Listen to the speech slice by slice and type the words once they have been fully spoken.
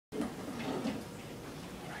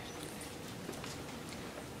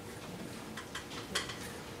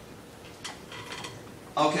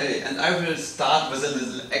Okay, and I will start with a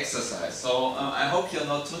little exercise. So I hope you're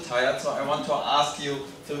not too tired, so I want to ask you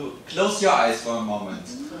to close your eyes for a moment.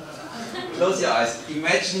 Close your eyes.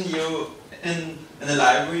 Imagine you in a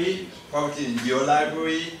library, probably in your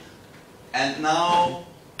library, and now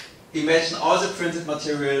imagine all the printed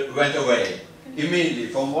material went away, immediately,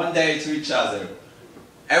 from one day to each other.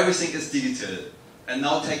 Everything is digital. And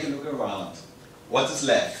now take a look around. What is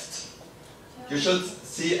left? You should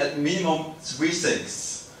see at minimum 3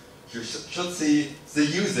 things. You should see the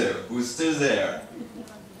user who is still there.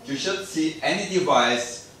 You should see any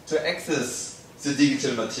device to access the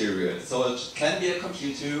digital material. So it can be a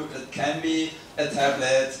computer, it can be a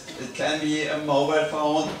tablet, it can be a mobile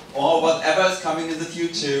phone, or whatever is coming in the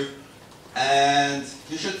future. And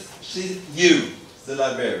you should see you, the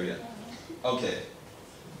librarian. Okay.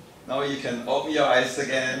 Now you can open your eyes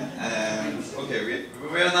again, and okay,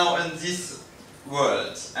 we are now in this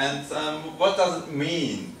world. And what does it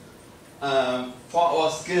mean for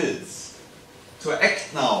our skills to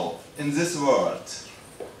act now in this world?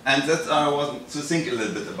 And that's what I want to think a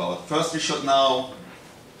little bit about. First, we should know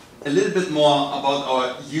a little bit more about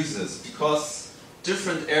our users, because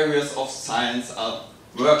different areas of science are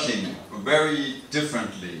working very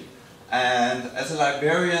differently. And as a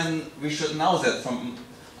librarian, we should know that from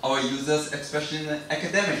our users, especially in the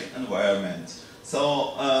academic environment.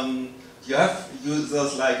 So you have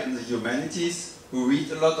users like in the humanities who read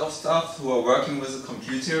a lot of stuff, who are working with a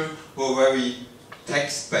computer, who are very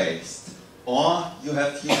text-based. Or you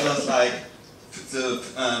have users like the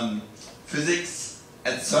physics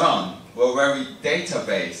at CERN, who are very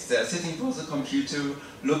data-based. They're sitting for the computer,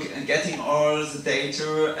 getting all the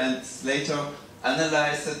data, and later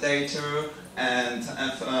analyze the data, and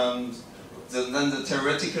then the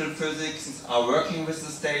theoretical physics are working with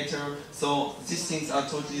this data, so these things are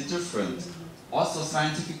totally different. Also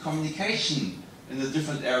scientific communication in a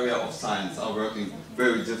different area of science are working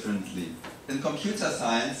very differently. In computer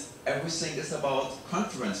science, everything is about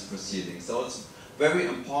conference proceedings, so it's very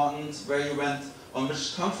important where you went, on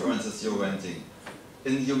which conferences you're wending.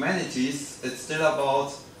 In humanities, it's still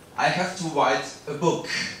about, I have to write a book.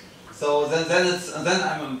 So then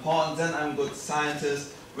I'm important, then I'm a good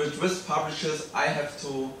scientist. With publishers,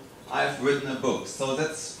 I've written a book. So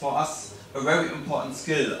that's for us a very important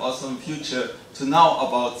skill, also in future, to know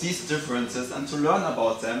about these differences and to learn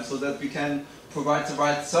about them so that we can provide the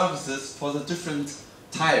right services for the different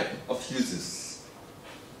type of users.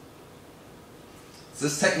 The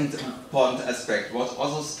second important aspect was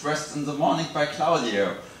also stressed in the morning by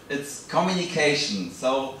Claudia. It's communication.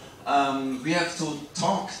 So we have to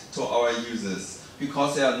talk to our users,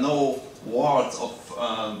 because there are no walls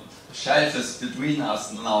of shelves between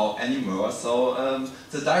us now anymore. So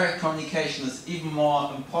the direct communication is even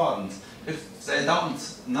more important. If they don't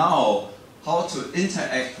know how to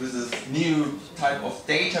interact with this new type of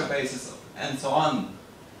databases and so on,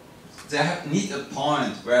 they need a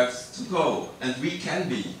point where to go, and we can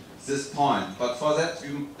be this point. But for that,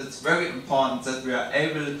 it's very important that we are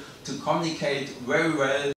able to communicate very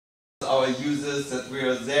well with our users, that we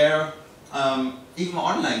are there. Even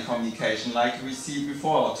online communication, like we see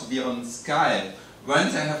before, to be on Skype.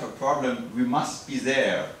 When they have a problem, we must be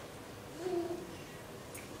there.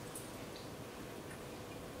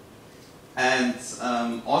 And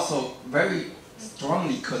also very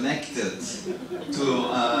strongly connected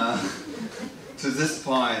to this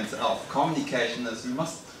point of communication is we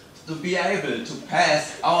must be able to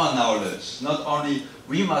pass our knowledge. Not only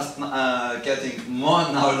we must getting more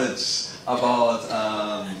knowledge about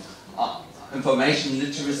information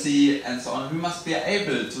literacy and so on. We must be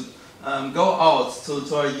able to go out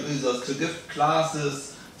to our users, to give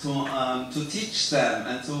classes, to teach them,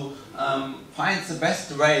 and to find the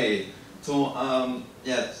best way to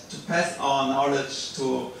pass our knowledge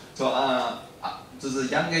to the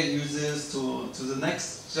younger users, to the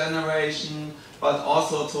next generation, but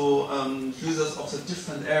also to users of the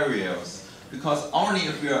different areas. Because only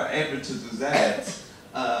if we are able to do that,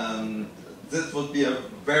 this would be a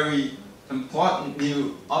very important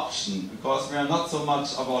new option, because we are not so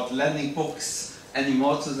much about lending books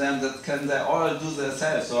anymore to them, that can they all do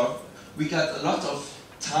themselves. So we got a lot of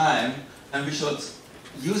time, and we should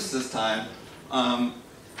use this time to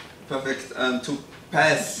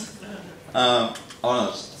pass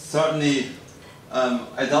knowledge. Certainly,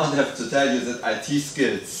 I don't have to tell you that IT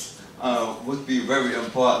skills would be very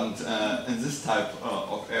important in this type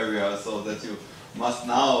of area, so that you must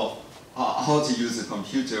know how to use a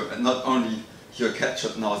computer, and not only your cat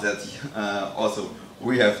should know that, also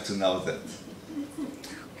we have to know that.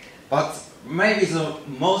 But maybe the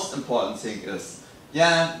most important thing is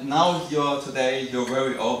yeah, now you're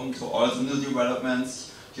very open to all the new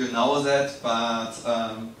developments. You know that, but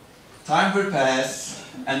time will pass,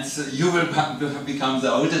 and you will become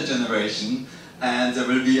the older generation, and there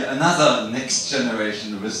will be another next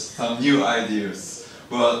generation with some new ideas,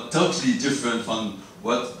 who are totally different from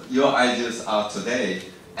what your ideas are today.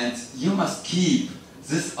 And you must keep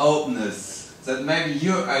this openness, that maybe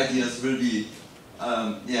your ideas will be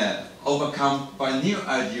overcome by new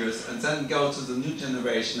ideas, and then go to the new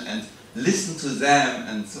generation and listen to them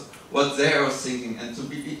and what they are thinking, and to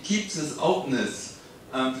keep this openness,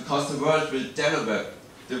 because the world will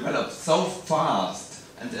develop so fast,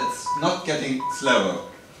 and it's not getting slower.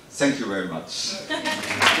 Thank you very much.